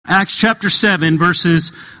Acts chapter 7,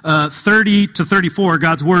 verses 30 to 34,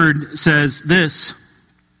 God's word says this.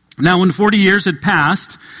 Now when 40 years had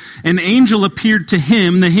passed, an angel appeared to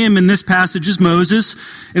him. The him in this passage is Moses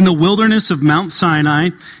in the wilderness of Mount Sinai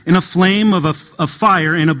in a flame of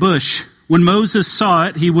fire in a bush. When Moses saw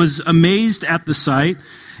it, he was amazed at the sight.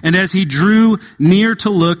 And as he drew near to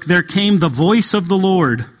look, there came the voice of the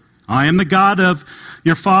Lord. I am the God of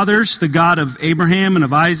your fathers, the God of Abraham and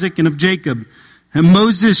of Isaac and of Jacob. And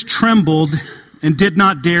Moses trembled and did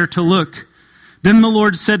not dare to look. Then the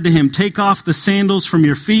Lord said to him, take off the sandals from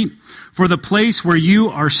your feet, for the place where you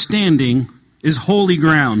are standing is holy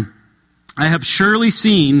ground. I have surely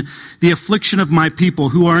seen the affliction of my people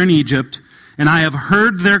who are in Egypt, and I have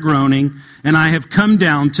heard their groaning, and I have come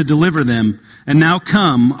down to deliver them. And now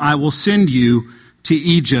come, I will send you to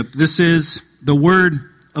Egypt. This is the word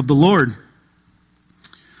of the Lord.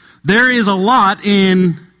 There is a lot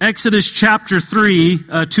in Exodus chapter 3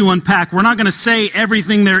 to unpack. We're not going to say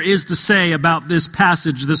everything there is to say about this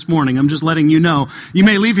passage this morning. I'm just letting you know. You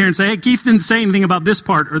may leave here and say, hey, Keith didn't say anything about this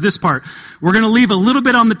part or this part. We're going to leave a little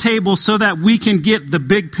bit on the table so that we can get the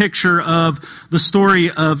big picture of the story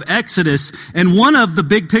of Exodus. And one of the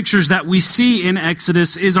big pictures that we see in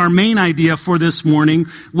Exodus is our main idea for this morning,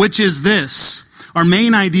 which is this. Our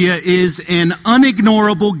main idea is an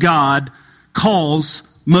unignorable God calls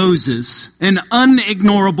Moses. An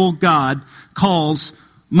unignorable God calls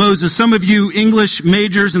Moses. Some of you English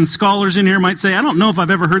majors and scholars in here might say, I don't know if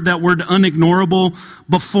I've ever heard that word unignorable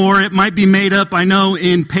before. It might be made up. I know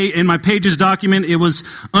in my Pages document it was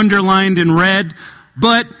underlined in red,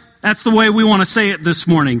 but that's the way we want to say it this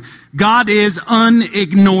morning. God is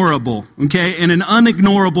unignorable, okay? And an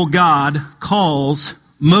unignorable God calls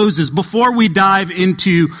Moses. Before we dive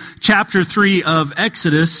into chapter 3 of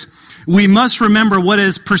Exodus, we must remember what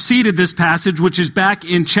has preceded this passage, which is back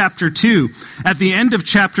in chapter 2. At the end of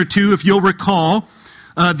chapter 2, if you'll recall,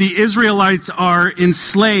 the Israelites are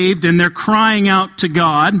enslaved and they're crying out to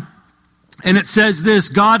God. And it says this,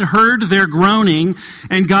 God heard their groaning,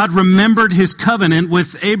 and God remembered his covenant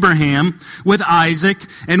with Abraham, with Isaac,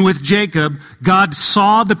 and with Jacob. God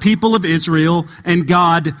saw the people of Israel, and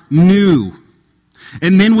God knew.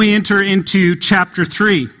 And then we enter into chapter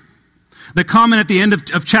 3. The comment at the end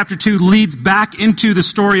of chapter 2 leads back into the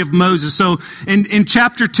story of Moses. So in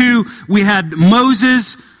chapter 2, we had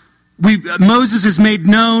Moses. Moses is made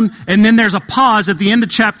known, and then there's a pause at the end of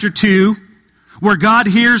chapter 2 where God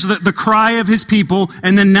hears the cry of his people,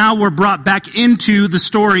 and then now we're brought back into the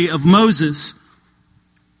story of Moses.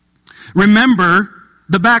 Remember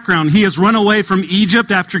the background. He has run away from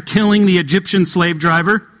Egypt after killing the Egyptian slave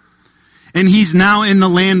driver, and he's now in the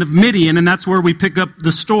land of Midian, and that's where we pick up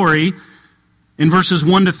the story in verses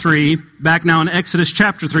 1 to 3, back now in Exodus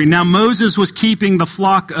chapter 3. Now Moses was keeping the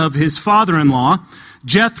flock of his father-in-law,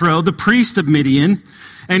 Jethro, the priest of Midian,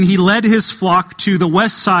 and he led his flock to the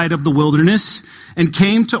west side of the wilderness and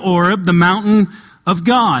came to Oreb, the mountain of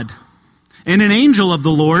God. And an angel of the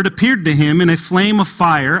Lord appeared to him in a flame of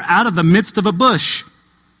fire out of the midst of a bush.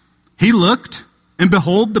 He looked, and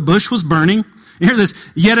behold, the bush was burning. Hear this,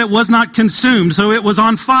 yet it was not consumed. So it was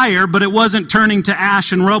on fire, but it wasn't turning to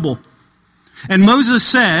ash and rubble. And Moses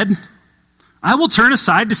said, I will turn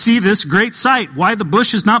aside to see this great sight, why the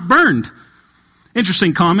bush is not burned.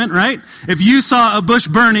 Interesting comment, right? If you saw a bush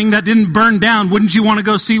burning that didn't burn down, wouldn't you want to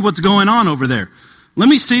go see what's going on over there? Let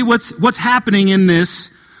me see what's happening in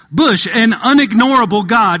this bush. An unignorable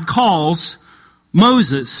God calls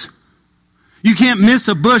Moses. You can't miss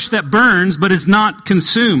a bush that burns but is not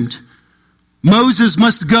consumed. Moses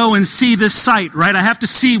must go and see this sight, right? I have to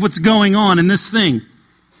see what's going on in this thing.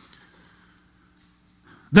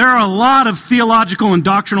 There are a lot of theological and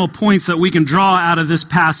doctrinal points that we can draw out of this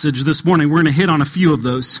passage this morning. We're going to hit on a few of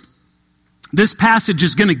those. This passage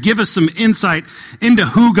is going to give us some insight into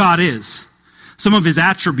who God is, some of his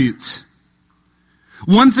attributes.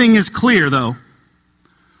 One thing is clear, though.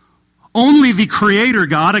 Only the Creator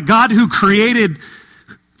God, a God who created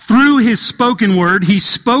through his spoken word, he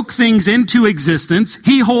spoke things into existence.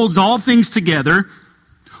 He holds all things together.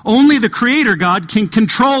 Only the Creator God can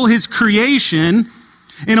control his creation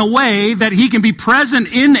in a way that he can be present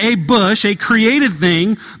in a bush, a created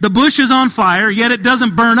thing. The bush is on fire, yet it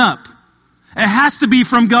doesn't burn up. It has to be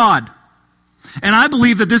from God. And I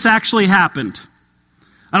believe that this actually happened.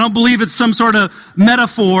 I don't believe it's some sort of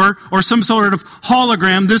metaphor or some sort of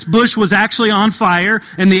hologram. This bush was actually on fire,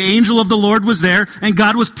 and the angel of the Lord was there, and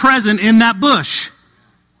God was present in that bush.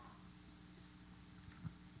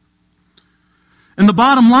 And the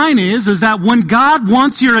bottom line is that when God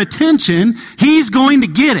wants your attention, he's going to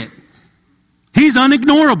get it. He's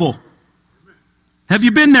unignorable. Have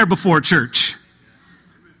you been there before, church?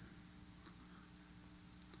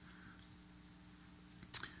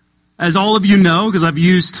 as all of you know, because I've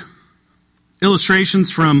used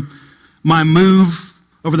illustrations from my move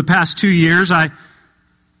over the past 2 years, I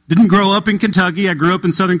didn't grow up in Kentucky. I grew up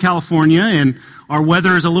in Southern California, and our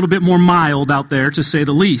weather is a little bit more mild out there, to say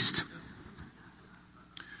the least.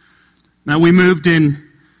 Now, we moved in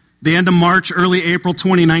the end of March, early April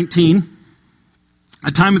 2019,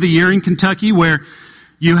 a time of the year in Kentucky where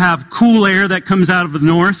you have cool air that comes out of the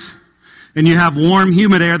north, and you have warm,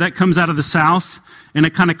 humid air that comes out of the south, and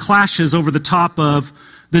it kind of clashes over the top of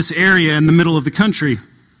this area in the middle of the country.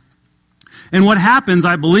 And what happens,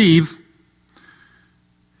 I believe,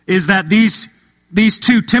 is that these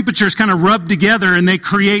two temperatures kind of rub together and they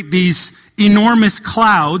create these enormous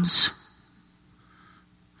clouds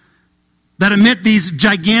that emit these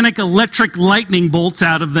gigantic electric lightning bolts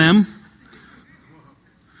out of them,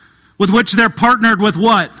 with which they're partnered with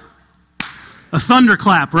what? A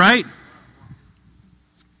thunderclap, right?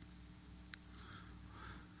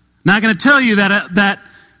 Now I'm going to tell you that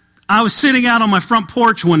I was sitting out on my front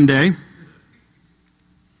porch one day.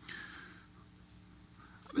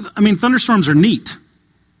 I mean, thunderstorms are neat,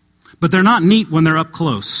 but they're not neat when they're up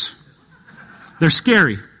close. They're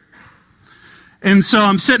scary. And so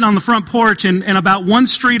I'm sitting on the front porch, and about one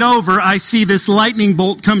street over, I see this lightning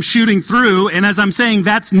bolt come shooting through, and as I'm saying,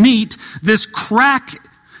 that's neat, this crack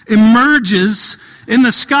emerges in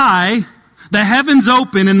the sky, the heavens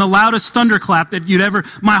open in the loudest thunderclap that you'd ever...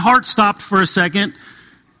 My heart stopped for a second,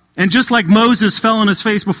 and just like Moses fell on his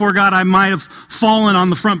face before God, I might have fallen on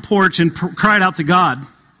the front porch and cried out to God.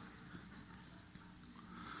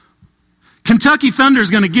 Kentucky thunder is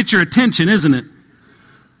going to get your attention, isn't it?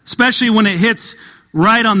 Especially when it hits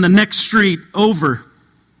right on the next street over.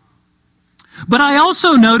 But I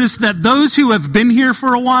also noticed that those who have been here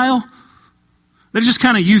for a while, they're just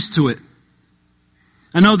kind of used to it.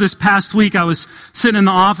 I know this past week I was sitting in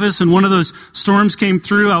the office and one of those storms came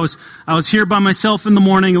through. I was here by myself in the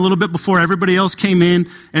morning a little bit before everybody else came in,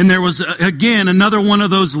 and there was, again, another one of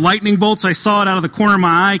those lightning bolts. I saw it out of the corner of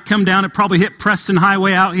my eye come down. It probably hit Preston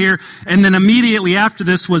Highway out here. And then immediately after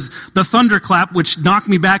this was the thunderclap, which knocked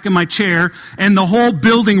me back in my chair, and the whole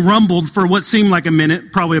building rumbled for what seemed like a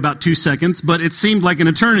minute, probably about 2 seconds, but it seemed like an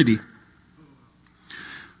eternity.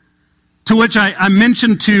 To which I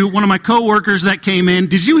mentioned to one of my coworkers that came in,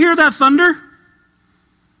 "Did you hear that thunder?"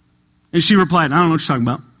 And she replied, "I don't know what you're talking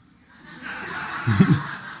about."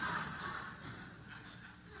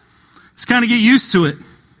 Just kind of get used to it.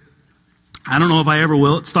 I don't know if I ever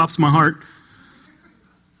will. It stops my heart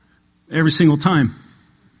every single time.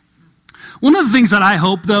 One of the things that I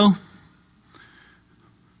hope, though,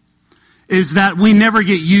 is that we never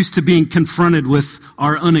get used to being confronted with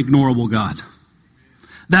our unignorable God.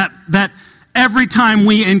 That every time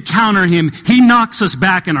we encounter Him, He knocks us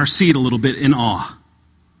back in our seat a little bit in awe.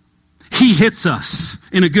 He hits us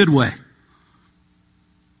in a good way.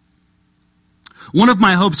 One of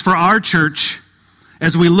my hopes for our church,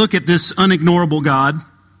 as we look at this unignorable God,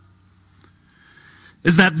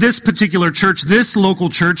 is that this particular church, this local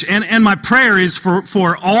church, and my prayer is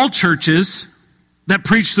for all churches that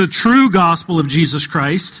preach the true gospel of Jesus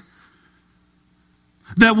Christ,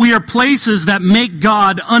 that we are places that make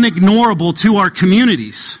God unignorable to our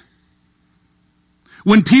communities.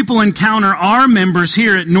 When people encounter our members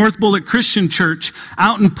here at North Bullitt Christian Church,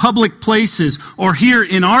 out in public places, or here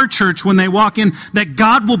in our church when they walk in, that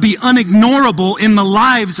God will be unignorable in the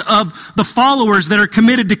lives of the followers that are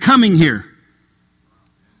committed to coming here.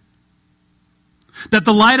 That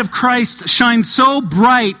the light of Christ shines so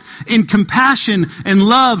bright in compassion and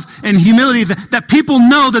love and humility that people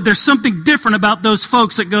know that there's something different about those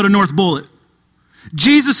folks that go to North Bullitt.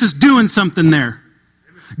 Jesus is doing something there.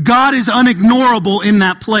 God is unignorable in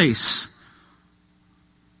that place.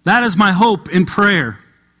 That is my hope and prayer.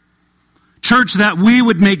 Church, that we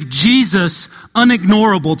would make Jesus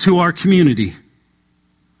unignorable to our community.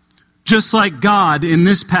 Just like God in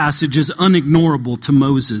this passage is unignorable to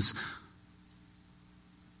Moses.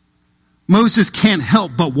 Moses can't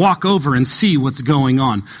help but walk over and see what's going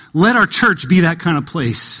on. Let our church be that kind of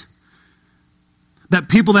place. That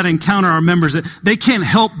people that encounter our members, they can't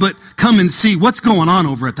help but come and see what's going on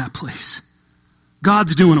over at that place.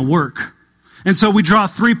 God's doing a work. And so we draw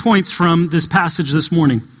 3 points from this passage this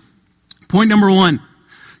morning. Point number 1,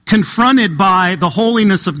 confronted by the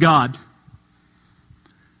holiness of God.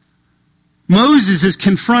 Moses is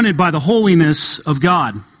confronted by the holiness of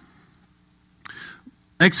God.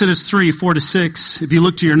 Exodus 3, 4-6, if you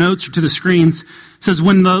look to your notes or to the screens, says,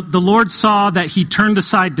 when the Lord saw that he turned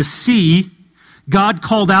aside to see, God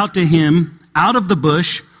called out to him out of the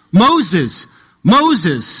bush, "Moses,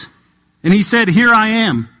 Moses." And he said, "Here I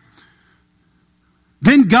am."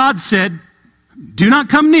 Then God said, do not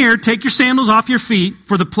come near, take your sandals off your feet,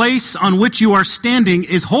 for the place on which you are standing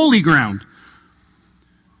is holy ground.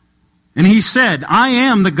 And he said, I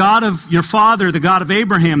am the God of your father, the God of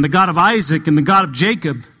Abraham, the God of Isaac, and the God of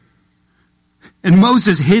Jacob. And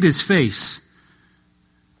Moses hid his face,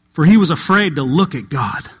 for he was afraid to look at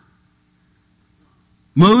God.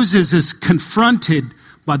 Moses is confronted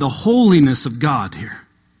by the holiness of God here.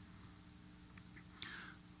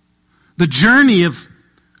 The journey of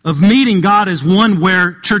meeting God is one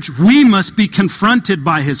where, church, we must be confronted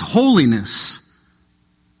by His holiness.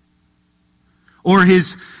 Or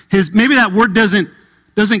his maybe that word doesn't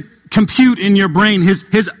compute in your brain.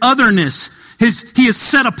 His otherness. He is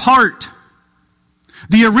set apart.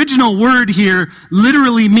 The original word here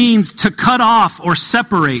literally means to cut off or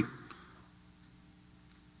separate.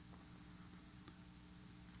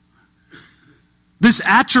 This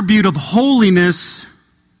attribute of holiness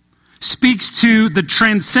speaks to the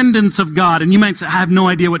transcendence of God. And you might say, I have no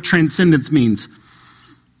idea what transcendence means.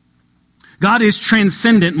 God is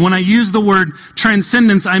transcendent. When I use the word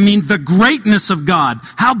transcendence, I mean the greatness of God.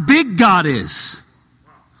 How big God is.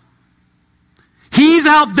 He's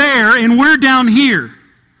out there and we're down here.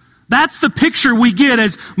 That's the picture we get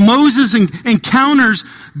as Moses encounters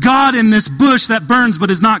God in this bush that burns but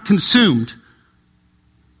is not consumed.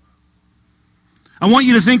 I want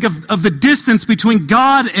you to think of the distance between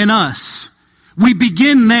God and us. We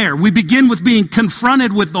begin there. We begin with being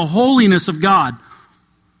confronted with the holiness of God.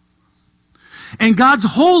 And God's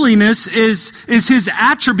holiness is His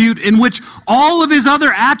attribute in which all of His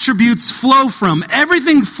other attributes flow from.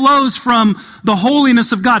 Everything flows from the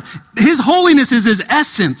holiness of God. His holiness is His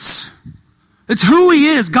essence. It's who He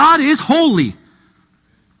is. God is holy.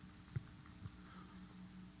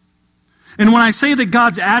 And when I say that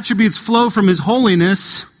God's attributes flow from His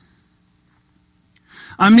holiness,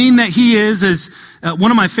 I mean that He is, as one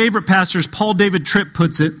of my favorite pastors, Paul David Tripp,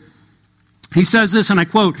 puts it. He says this, and I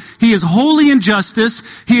quote, He is holy in justice,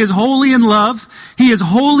 He is holy in love, He is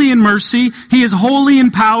holy in mercy, He is holy in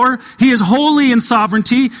power, He is holy in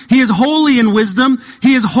sovereignty, He is holy in wisdom,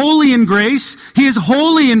 He is holy in grace, He is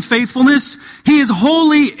holy in faithfulness, He is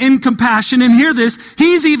holy in compassion, and hear this,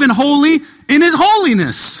 He's even holy in His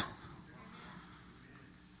holiness.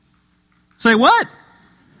 Say what?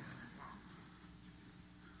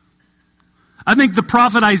 I think the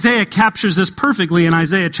prophet Isaiah captures this perfectly in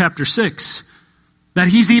Isaiah chapter 6. That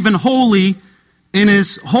He's even holy in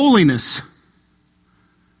His holiness.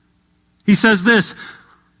 He says this,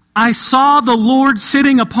 I saw the Lord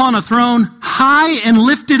sitting upon a throne, high and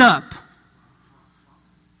lifted up.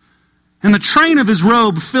 And the train of His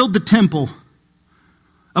robe filled the temple.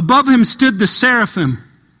 Above Him stood the seraphim.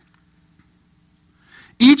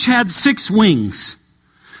 Each had 6 wings.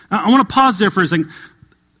 Now, I want to pause there for a second.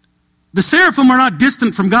 The seraphim are not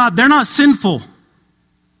distant from God. They're not sinful.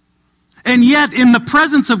 And yet, in the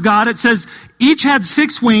presence of God, it says, each had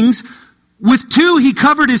 6 wings. With 2, He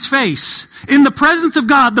covered His face. In the presence of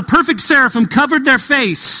God, the perfect seraphim covered their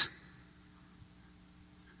face.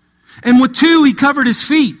 And with 2, He covered His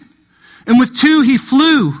feet. And with 2, He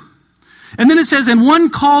flew. And then it says, and one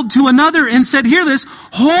called to another and said, hear this,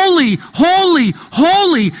 holy, holy,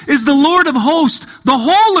 holy is the Lord of hosts. The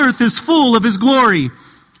whole earth is full of His glory.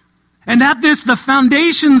 And at this, the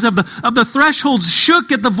foundations of the thresholds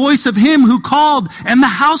shook at the voice of Him who called, and the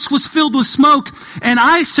house was filled with smoke. And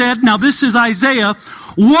I said, now this is Isaiah,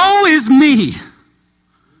 woe is me,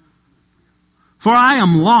 for I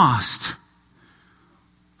am lost.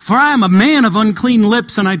 For I am a man of unclean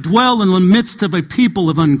lips, and I dwell in the midst of a people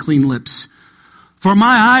of unclean lips. For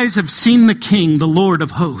my eyes have seen the King, the Lord of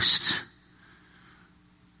hosts.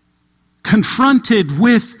 Confronted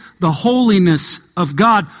with the holiness of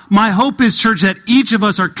God. My hope is, church, that each of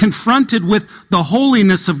us are confronted with the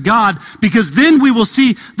holiness of God, because then we will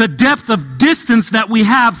see the depth of distance that we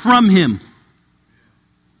have from Him.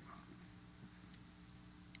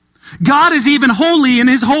 God is even holy in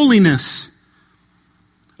His holiness.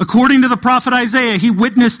 According to the prophet Isaiah, he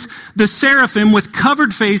witnessed the seraphim with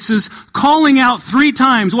covered faces calling out 3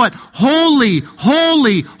 times, what? Holy,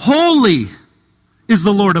 holy, holy is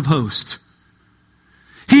the Lord of hosts.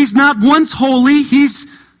 He's not once holy, He's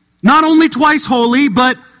not only twice holy,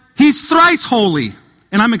 but He's thrice holy.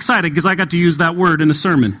 And I'm excited because I got to use that word in a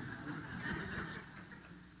sermon.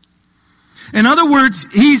 In other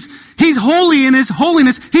words, He's holy in His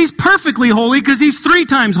holiness. He's perfectly holy because He's 3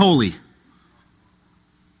 times holy.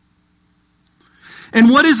 And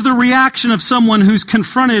what is the reaction of someone who's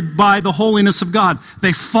confronted by the holiness of God?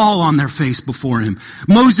 They fall on their face before Him.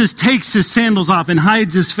 Moses takes his sandals off and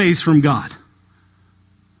hides his face from God.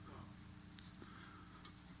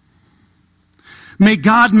 May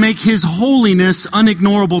God make his holiness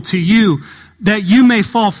unignorable to you, that you may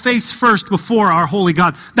fall face first before our holy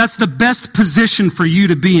God. That's the best position for you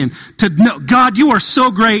to be in. To know, God, you are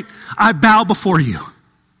so great. I bow before you.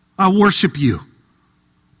 I worship you.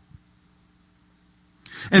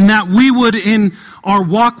 And that we would, in our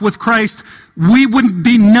walk with Christ, we wouldn't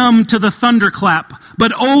be numb to the thunderclap,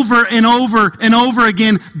 but over and over and over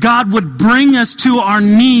again, God would bring us to our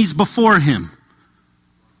knees before him.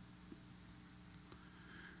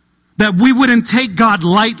 That we wouldn't take God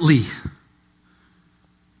lightly.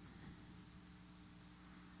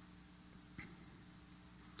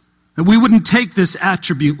 That we wouldn't take this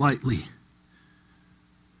attribute lightly.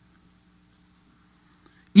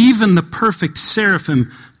 Even the perfect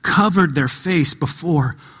seraphim covered their face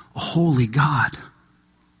before a holy God.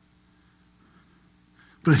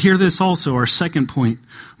 But hear this also, our second point.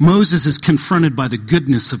 Moses is confronted by the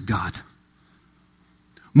goodness of God.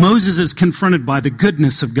 Moses is confronted by the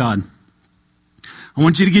goodness of God. I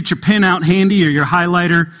want you to get your pen out handy or your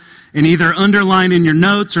highlighter and either underline in your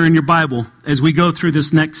notes or in your Bible as we go through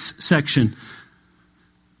this next section.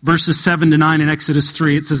 Verses 7 to 9 in Exodus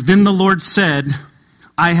 3. It says, "Then the Lord said,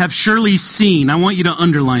 I have surely seen," I want you to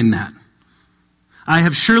underline that. "I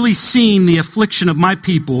have surely seen the affliction of my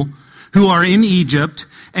people who are in Egypt,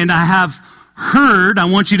 and I have heard," I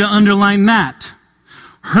want you to underline that,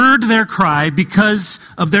 "heard their cry because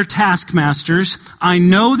of their taskmasters. I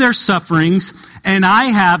know their sufferings, and I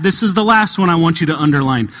have," this is the last one I want you to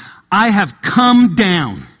underline, "I have come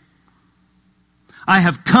down. I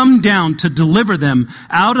have come down to deliver them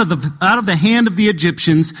out of the hand of the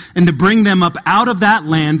Egyptians and to bring them up out of that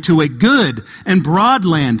land to a good and broad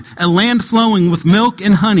land, a land flowing with milk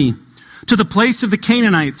and honey, to the place of the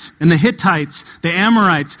Canaanites and the Hittites, the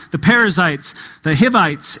Amorites, the Perizzites, the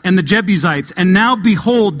Hivites, and the Jebusites. And now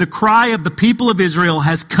behold, the cry of the people of Israel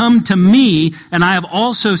has come to me, and I have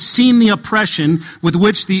also seen the oppression with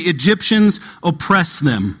which the Egyptians oppress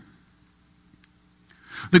them."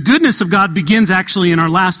 The goodness of God begins actually in our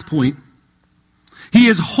last point. He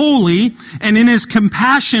is holy, and in his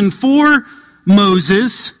compassion for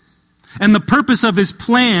Moses and the purpose of his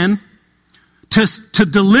plan to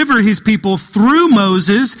deliver his people through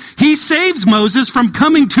Moses, he saves Moses from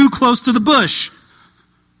coming too close to the bush.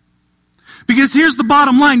 Because here's the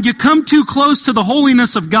bottom line. You come too close to the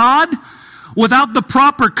holiness of God without the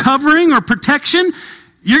proper covering or protection,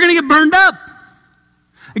 you're going to get burned up.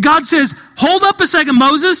 God says, hold up a second,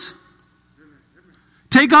 Moses.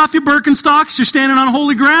 Take off your Birkenstocks. You're standing on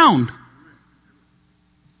holy ground.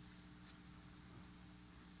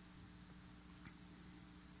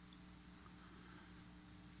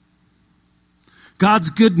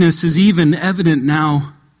 God's goodness is even evident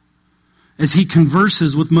now as he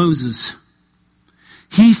converses with Moses.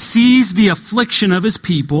 He sees the affliction of his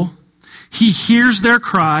people. He hears their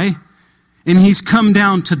cry, and he's come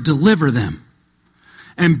down to deliver them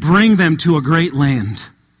and bring them to a great land.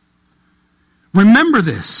 Remember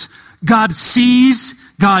this. God sees,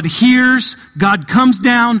 God hears, God comes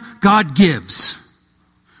down, God gives.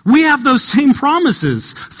 We have those same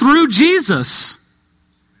promises through Jesus.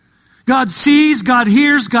 God sees, God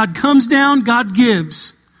hears, God comes down, God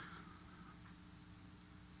gives.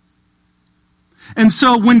 And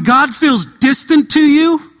so when God feels distant to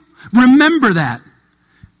you, remember that.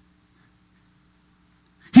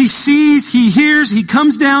 He sees, he hears, he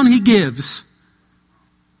comes down, he gives.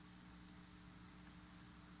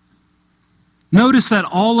 Notice that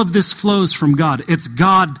all of this flows from God. It's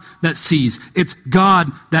God that sees. It's God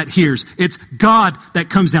that hears. It's God that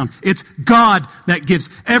comes down. It's God that gives.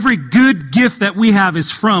 Every good gift that we have is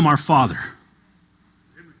from our Father.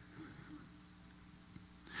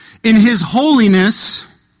 In his holiness,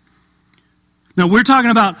 now we're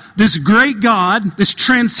talking about this great God, this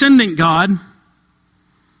transcendent God.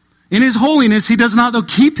 In his holiness, he does not, though,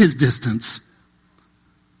 keep his distance.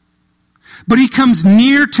 But he comes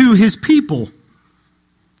near to his people.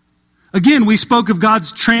 Again, we spoke of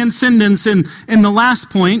God's transcendence in the last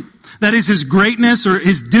point. That is his greatness or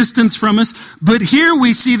his distance from us. But here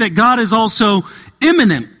we see that God is also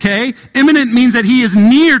immanent, okay? Immanent means that he is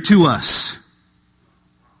near to us.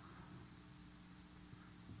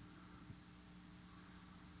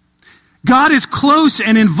 God is close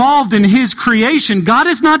and involved in his creation. God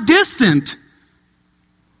is not distant.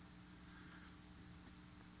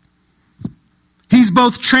 He's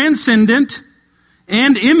both transcendent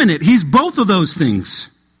and immanent. He's both of those things.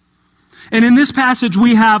 And in this passage,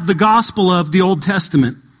 we have the gospel of the Old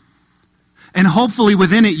Testament. And hopefully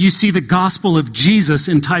within it, you see the gospel of Jesus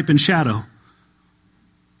in type and shadow.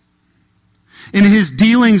 In his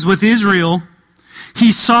dealings with Israel,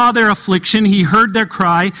 He saw their affliction. He heard their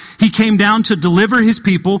cry. He came down to deliver his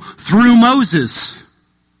people through Moses.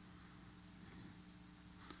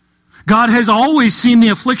 God has always seen the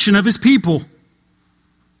affliction of his people.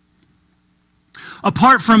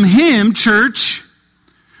 Apart from him, church,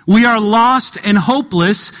 we are lost and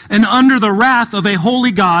hopeless and under the wrath of a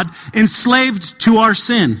holy God, enslaved to our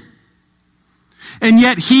sin. And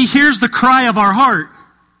yet he hears the cry of our heart,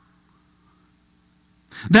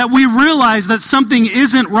 that we realize that something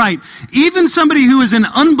isn't right. Even somebody who is in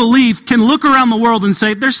unbelief can look around the world and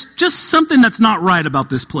say, there's just something that's not right about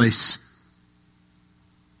this place.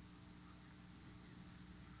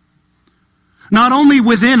 Not only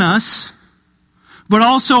within us, but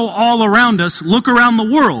also all around us. Look around the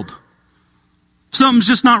world. Something's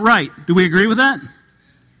just not right. Do we agree with that?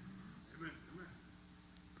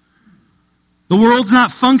 The world's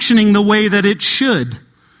not functioning the way that it should.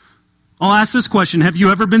 I'll ask this question. Have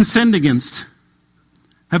you ever been sinned against?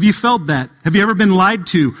 Have you felt that? Have you ever been lied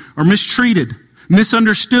to or mistreated,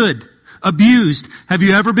 misunderstood, abused? Have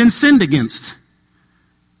you ever been sinned against?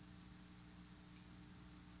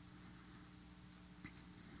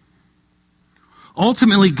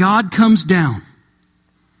 Ultimately, God comes down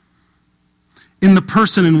in the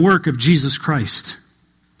person and work of Jesus Christ.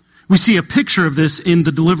 We see a picture of this in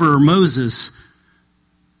the deliverer Moses.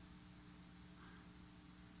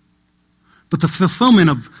 But the fulfillment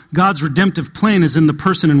of God's redemptive plan is in the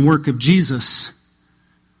person and work of Jesus.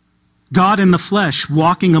 God in the flesh,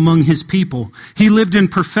 walking among his people. He lived in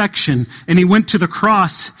perfection, and he went to the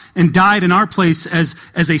cross and died in our place as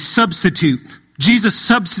a substitute. Jesus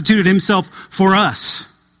substituted himself for us.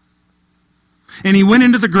 And he went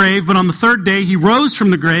into the grave, but on the third day he rose from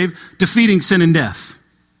the grave, defeating sin and death.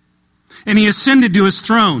 And he ascended to his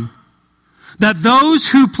throne. That those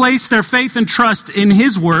who place their faith and trust in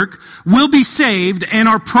his work will be saved and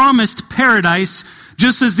are promised paradise,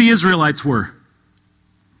 just as the Israelites were.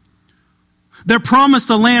 They're promised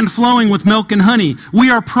a land flowing with milk and honey. We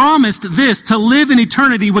are promised this, to live in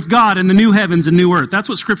eternity with God in the new heavens and new earth. That's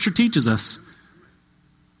what Scripture teaches us.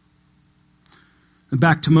 And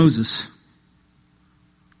back to Moses.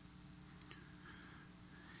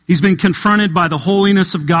 He's been confronted by the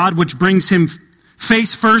holiness of God, which brings him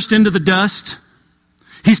face first into the dust.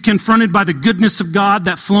 He's confronted by the goodness of God,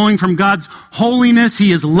 that flowing from God's holiness.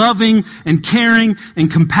 He is loving and caring and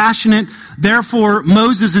compassionate. Therefore,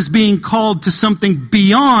 Moses is being called to something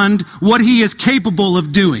beyond what he is capable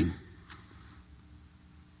of doing.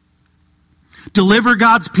 Deliver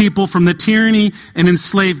God's people from the tyranny and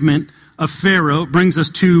enslavement of Pharaoh. Brings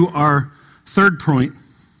us to our third point.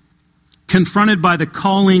 Confronted by the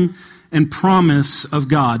calling and promise of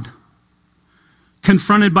God.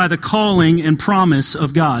 Confronted by the calling and promise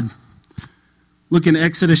of God. Look in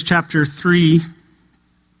Exodus chapter 3.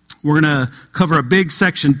 We're going to cover a big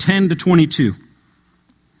section, 10 to 22. It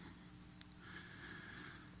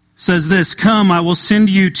says this, "Come, I will send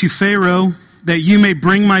you to Pharaoh, that you may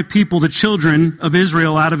bring my people, the children of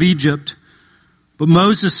Israel, out of Egypt." But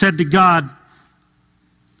Moses said to God,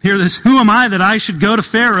 hear this, "Who am I that I should go to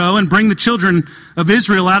Pharaoh and bring the children of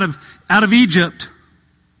Israel out of Egypt?"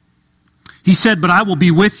 He said, "But I will be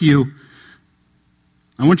with you."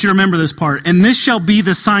 I want you to remember this part. "And this shall be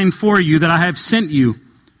the sign for you that I have sent you.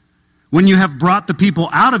 When you have brought the people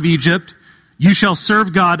out of Egypt, you shall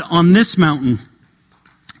serve God on this mountain."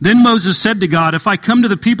 Then Moses said to God, "If I come to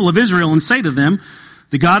the people of Israel and say to them,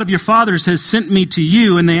 'The God of your fathers has sent me to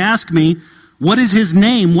you,' and they ask me, 'What is his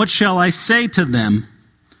name?' what shall I say to them?"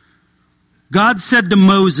 God said to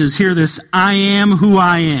Moses, hear this, "I am who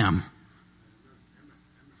I am."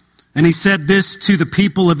 And he said this to the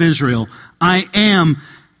people of Israel, "I am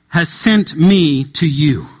has sent me to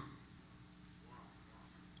you."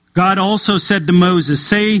 God also said to Moses,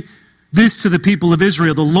 "Say this to the people of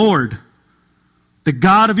Israel, 'The Lord, the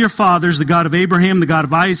God of your fathers, the God of Abraham, the God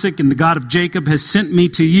of Isaac, and the God of Jacob has sent me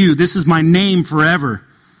to you. This is my name forever.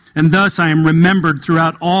 And thus I am remembered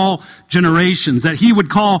throughout all generations,'" that he would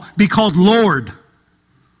be called Lord.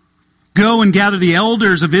 "Go and gather the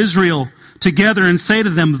elders of Israel together and say to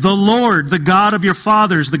them, 'The Lord, the God of your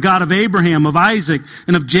fathers, the God of Abraham, of Isaac,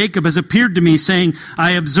 and of Jacob has appeared to me, saying,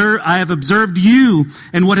 I have observed you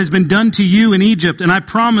and what has been done to you in Egypt, and I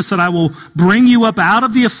promise that I will bring you up out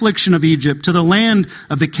of the affliction of Egypt to the land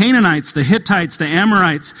of the Canaanites, the Hittites, the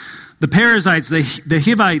Amorites, the Perizzites, the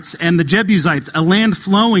Hivites, and the Jebusites, a land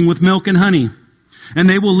flowing with milk and honey. And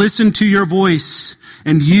they will listen to your voice.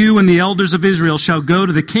 And you and the elders of Israel shall go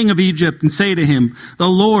to the king of Egypt and say to him, 'The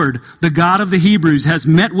Lord, the God of the Hebrews, has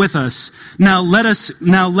met with us. Now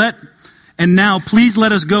please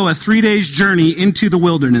let us go a 3 days journey into the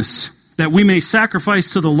wilderness, that we may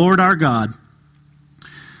sacrifice to the Lord our God.'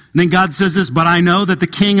 And then God says this, but I know that the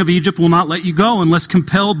king of Egypt will not let you go unless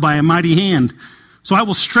compelled by a mighty hand. So I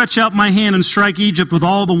will stretch out my hand and strike Egypt with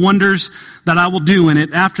all the wonders that I will do in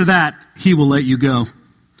it. After that, he will let you go.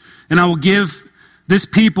 And I will give this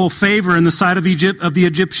people favor in the sight of Egypt, of the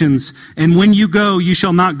Egyptians. And when you go, you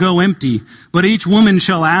shall not go empty. But each woman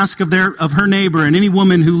shall ask of her neighbor and any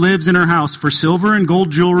woman who lives in her house for silver and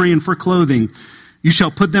gold jewelry and for clothing. You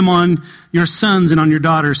shall put them on your sons and on your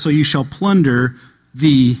daughters, so you shall plunder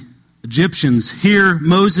the Egyptians. Here,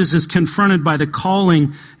 Moses is confronted by the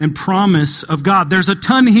calling and promise of God. There's a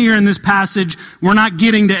ton here in this passage. We're not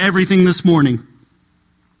getting to everything this morning.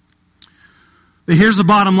 But here's the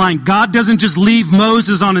bottom line. God doesn't just leave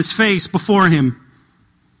Moses on his face before him.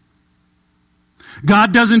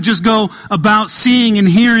 God doesn't just go about seeing and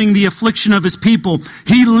hearing the affliction of his people.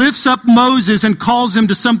 He lifts up Moses and calls him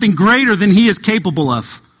to something greater than he is capable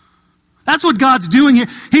of. That's what God's doing here.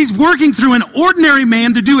 He's working through an ordinary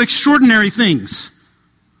man to do extraordinary things.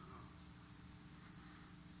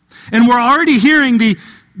 And we're already hearing the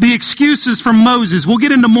excuses from Moses. We'll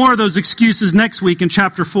get into more of those excuses next week in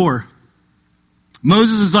chapter 4.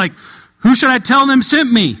 Moses is like, who should I tell them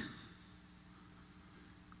sent me?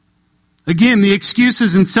 Again, the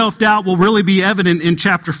excuses and self-doubt will really be evident in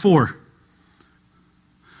chapter 4.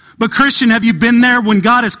 But Christian, have you been there when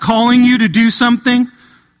God is calling you to do something?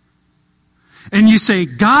 And you say,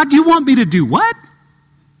 God, you want me to do what?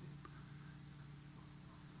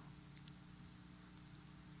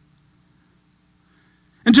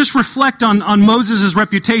 And just reflect on Moses'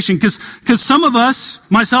 reputation, because some of us,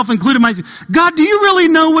 myself included, God, do you really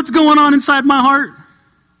know what's going on inside my heart?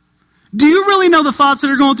 Do you really know the thoughts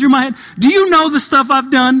that are going through my head? Do you know the stuff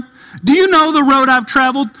I've done? Do you know the road I've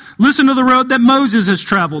traveled? Listen to the road that Moses has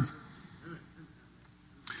traveled.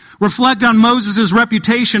 Reflect on Moses'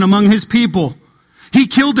 reputation among his people. He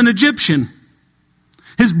killed an Egyptian.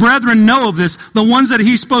 His brethren know of this, the ones that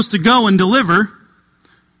he's supposed to go and deliver.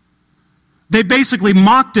 They basically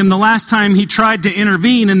mocked him the last time he tried to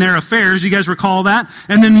intervene in their affairs. You guys recall that?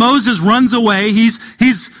 And then Moses runs away.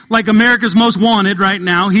 He's like America's Most Wanted right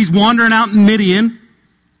now. He's wandering out in Midian.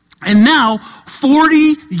 And now,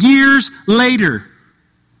 40 years later,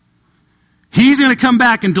 he's going to come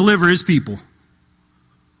back and deliver his people.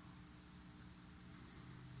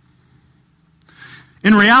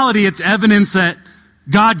 In reality, it's evidence that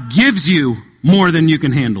God gives you more than you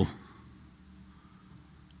can handle.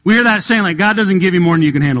 We hear that saying like, God doesn't give you more than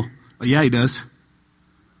you can handle. But yeah, he does.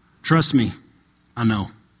 Trust me, I know.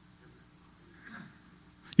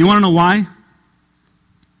 You want to know why?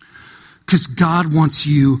 Because God wants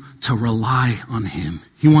you to rely on him.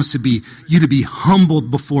 He wants you to be humbled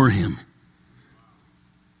before him.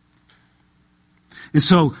 And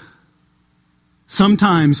so,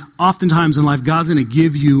 oftentimes in life, God's going to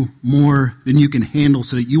give you more than you can handle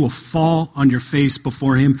so that you will fall on your face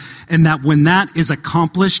before him. And that when that is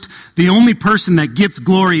accomplished, the only person that gets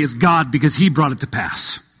glory is God, because he brought it to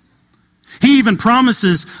pass. He even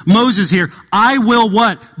promises Moses here, I will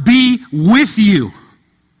what? Be with you.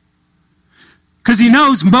 Because he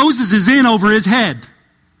knows Moses is in over his head.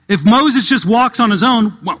 If Moses just walks on his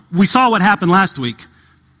own, well, we saw what happened last week.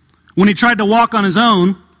 When he tried to walk on his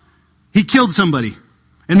own, he killed somebody,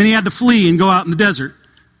 and then he had to flee and go out in the desert.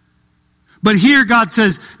 But here God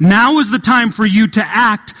says, now is the time for you to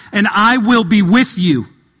act, and I will be with you.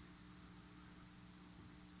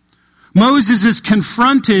 Moses is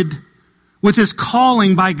confronted with his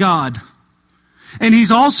calling by God, and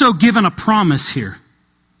he's also given a promise here.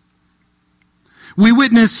 We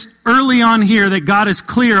witness early on here that God is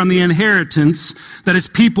clear on the inheritance that his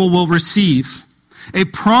people will receive. A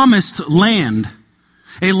promised land.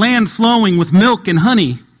 A land flowing with milk and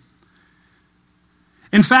honey.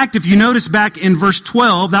 In fact, if you notice back in verse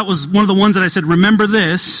 12, that was one of the ones that I said, remember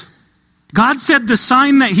this. God said the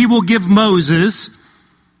sign that he will give Moses.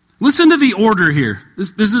 Listen to the order here.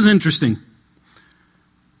 This is interesting.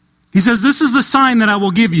 He says, this is the sign that I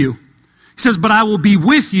will give you. He says, but I will be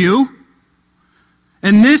with you,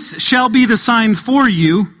 and this shall be the sign for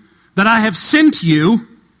you that I have sent you.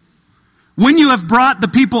 When you have brought the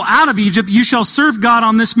people out of Egypt, you shall serve God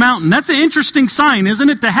on this mountain. That's an interesting sign, isn't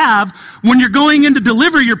it, to have when you're going in to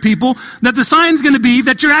deliver your people, that the sign's going to be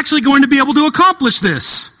that you're actually going to be able to accomplish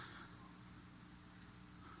this.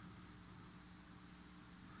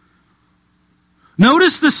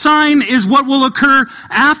 Notice the sign is what will occur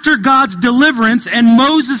after God's deliverance and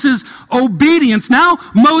Moses' obedience. Now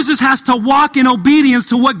Moses has to walk in obedience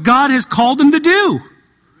to what God has called him to do.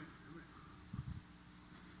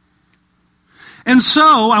 And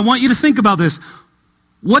so, I want you to think about this.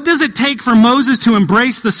 What does it take for Moses to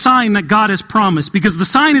embrace the sign that God has promised? Because the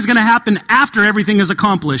sign is going to happen after everything is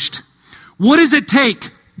accomplished. What does it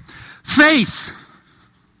take? Faith.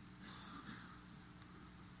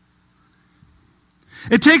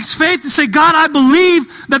 It takes faith to say, God, I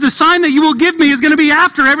believe that the sign that you will give me is going to be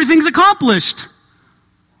after everything's accomplished.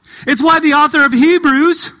 It's why the author of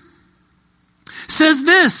Hebrews says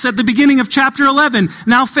this at the beginning of chapter 11.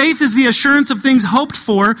 Now faith is the assurance of things hoped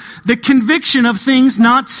for, the conviction of things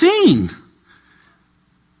not seen.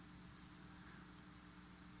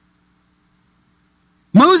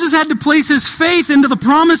 Moses had to place his faith into the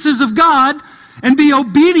promises of God and be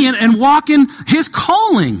obedient and walk in his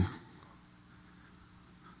calling.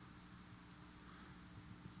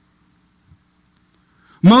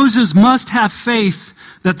 Moses must have faith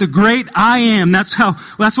that the great I am, that's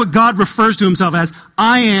what God refers to himself as,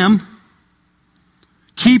 I am,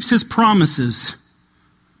 keeps his promises,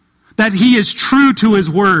 that he is true to his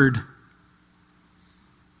word.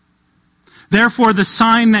 Therefore, the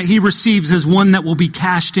sign that he receives is one that will be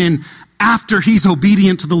cashed in after he's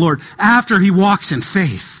obedient to the Lord, after he walks in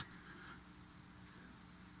faith.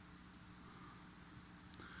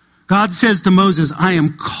 God says to Moses, I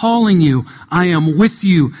am calling you, I am with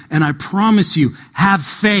you, and I promise you, have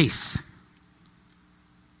faith.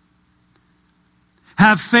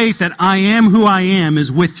 Have faith that I am who I am is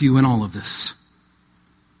with you in all of this.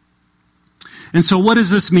 And so what does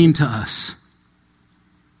this mean to us?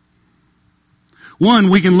 One,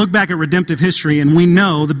 we can look back at redemptive history and we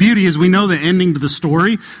know, the beauty is we know the ending to the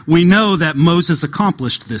story. We know that Moses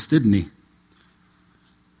accomplished this, didn't he?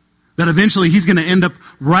 That eventually he's going to end up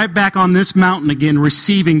right back on this mountain again,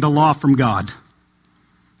 receiving the law from God.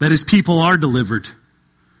 That his people are delivered.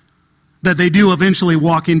 That they do eventually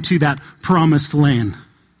walk into that promised land.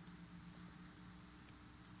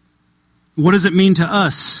 What does it mean to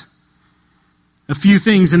us? A few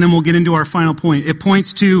things, and then we'll get into our final point. It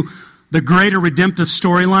points to the greater redemptive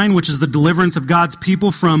storyline, which is the deliverance of God's people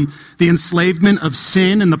from the enslavement of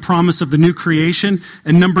sin and the promise of the new creation.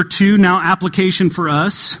 And number two, now application for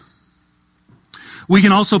us. We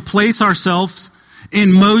can also place ourselves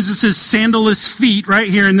in Moses' sandalless feet right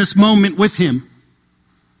here in this moment with him.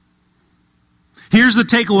 Here's the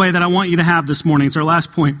takeaway that I want you to have this morning. It's our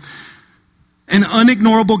last point. An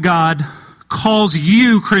unignorable God calls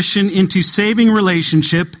you, Christian, into saving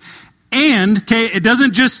relationship. And, it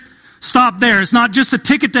doesn't just stop there. It's not just a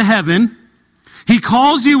ticket to heaven. He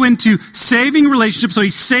calls you into saving relationship. So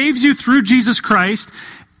he saves you through Jesus Christ.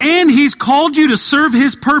 And he's called you to serve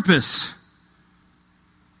his purpose.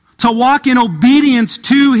 To walk in obedience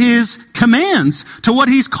to his commands, to what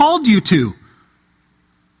he's called you to.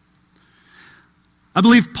 I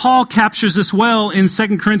believe Paul captures this well in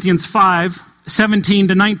 2 Corinthians 5, 17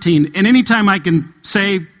 to 19. And anytime I can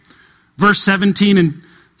say verse 17 in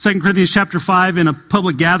 2 Corinthians chapter 5 in a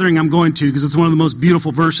public gathering, I'm going to, because it's one of the most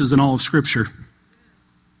beautiful verses in all of Scripture.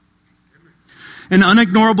 An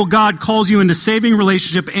unignorable God calls you into saving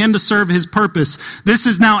relationship and to serve his purpose. This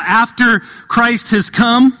is now after Christ has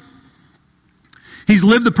come. He's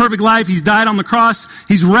lived the perfect life. He's died on the cross.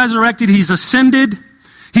 He's resurrected. He's ascended.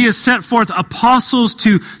 He has set forth apostles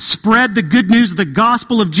to spread the good news of the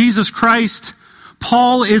gospel of Jesus Christ.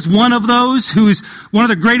 Paul is one of those who is one of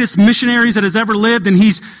the greatest missionaries that has ever lived. And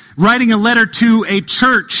he's writing a letter to a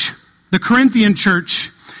church, the Corinthian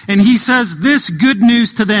church. And he says this good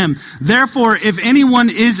news to them. Therefore, if anyone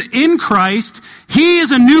is in Christ, he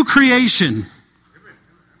is a new creation.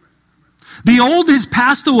 The old has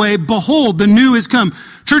passed away. Behold, the new has come.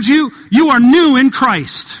 Church, you are new in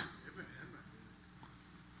Christ.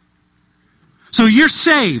 So you're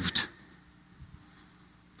saved.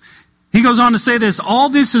 He goes on to say this. All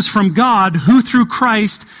this is from God, who through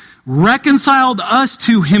Christ reconciled us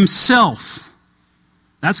to himself.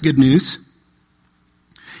 That's good news.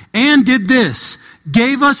 And did this.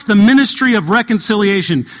 Gave us the ministry of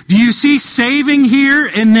reconciliation. Do you see saving here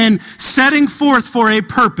and then setting forth for a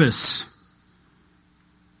purpose?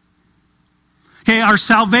 Okay, our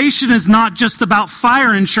salvation is not just about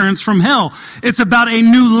fire insurance from hell. It's about a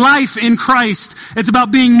new life in Christ. It's about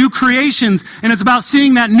being new creations. And it's about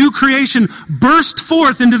seeing that new creation burst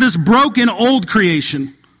forth into this broken old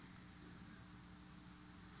creation.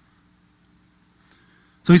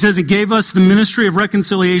 So he says he gave us the ministry of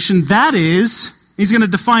reconciliation. That is, he's going to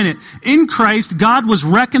define it. In Christ, God was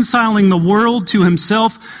reconciling the world to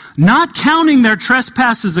himself, not counting their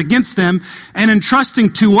trespasses against them, and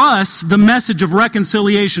entrusting to us the message of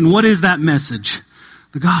reconciliation. What is that message?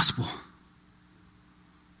 The gospel.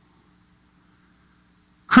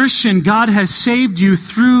 Christian, God has saved you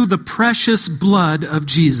through the precious blood of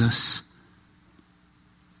Jesus.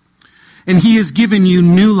 and he has given you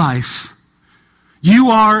new life.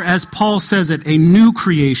 You are, as Paul says it, a new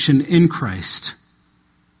creation in Christ.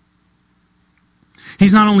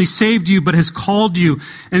 He's not only saved you, but has called you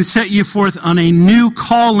and set you forth on a new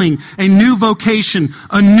calling, a new vocation,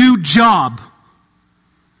 a new job.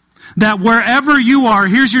 That wherever you are,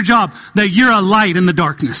 here's your job, that you're a light in the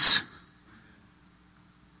darkness.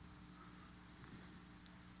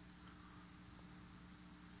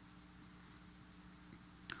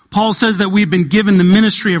 Paul says that we've been given the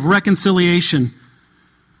ministry of reconciliation.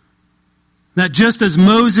 That just as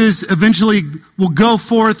Moses eventually will go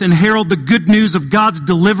forth and herald the good news of God's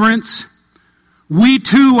deliverance, we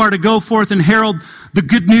too are to go forth and herald the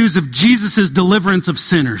good news of Jesus' deliverance of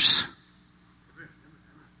sinners.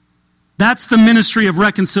 That's the ministry of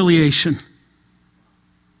reconciliation.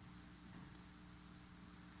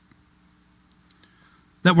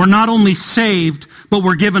 That we're not only saved, but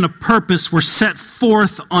we're given a purpose. We're set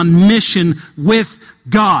forth on mission with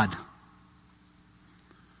God.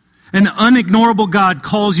 An unignorable God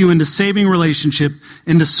calls you into saving relationship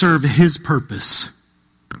and to serve His purpose.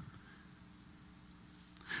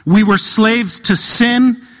 We were slaves to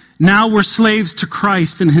sin. Now we're slaves to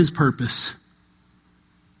Christ and His purpose.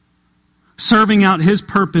 Serving out His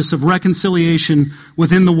purpose of reconciliation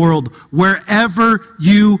within the world. Wherever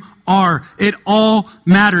you are, it all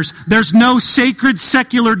matters. There's no sacred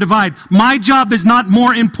secular divide. My job is not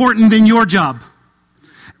more important than your job.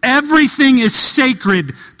 Everything is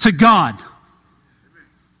sacred to God.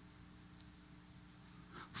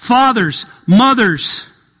 Fathers, mothers,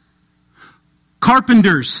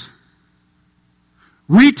 carpenters,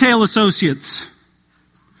 retail associates,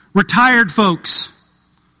 retired folks,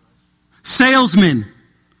 salesmen,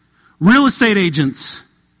 real estate agents.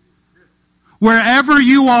 Wherever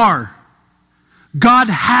you are, God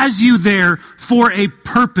has you there for a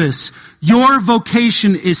purpose. Your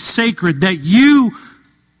vocation is sacred, that you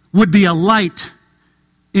would be a light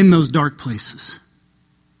in those dark places.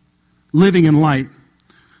 Living in light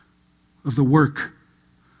of the work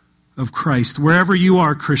of Christ. Wherever you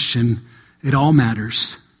are, Christian, it all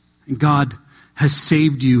matters. And God has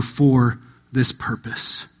saved you for this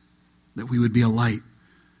purpose, that we would be a light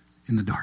in the dark.